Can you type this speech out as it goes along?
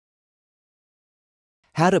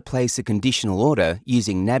How to place a conditional order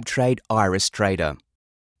using nabtrade IRESS Trader.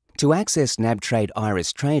 To access nabtrade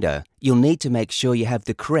IRESS Trader, you'll need to make sure you have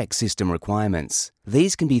the correct system requirements.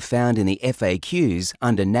 These can be found in the FAQs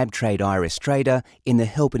under nabtrade IRESS Trader in the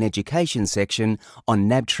Help and Education section on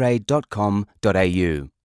nabtrade.com.au.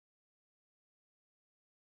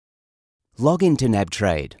 Log into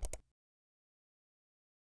nabtrade.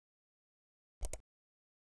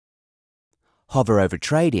 Hover over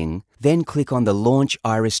Trading, then click on the Launch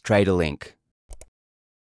IRESS Trader link.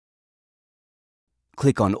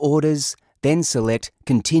 Click on Orders, then select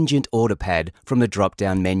Contingent Order Pad from the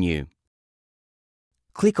drop-down menu.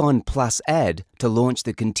 Click on Plus Add to launch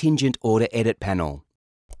the Contingent Order Edit panel.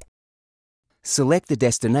 Select the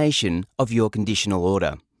destination of your conditional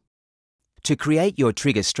order. To create your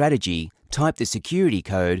trigger strategy, type the security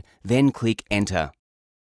code, then click Enter.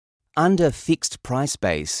 Under Fixed Price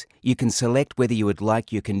Base, you can select whether you would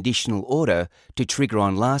like your conditional order to trigger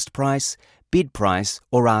on last price, bid price,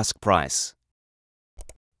 or ask price.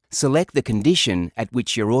 Select the condition at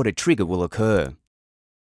which your order trigger will occur.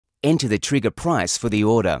 Enter the trigger price for the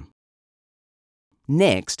order.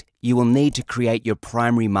 Next, you will need to create your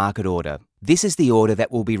primary market order. This is the order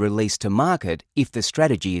that will be released to market if the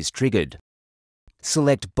strategy is triggered.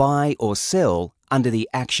 Select Buy or Sell under the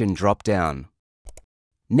Action drop-down.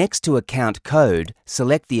 Next to Account Code,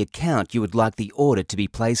 select the account you would like the order to be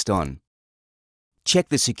placed on. Check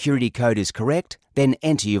the security code is correct, then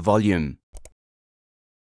enter your volume.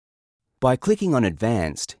 By clicking on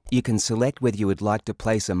Advanced, you can select whether you would like to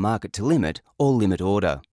place a market to limit or limit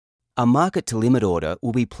order. A market to limit order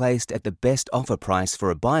will be placed at the best offer price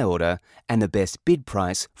for a buy order and the best bid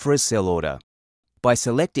price for a sell order. By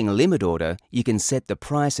selecting a limit order, you can set the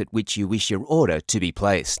price at which you wish your order to be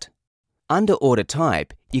placed. Under Order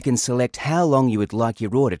Type, you can select how long you would like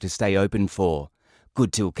your order to stay open for: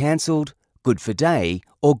 good till cancelled, good for day,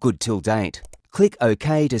 or good till date. Click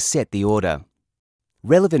OK to set the order.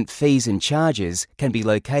 Relevant fees and charges can be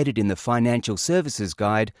located in the Financial Services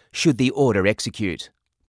Guide should the order execute.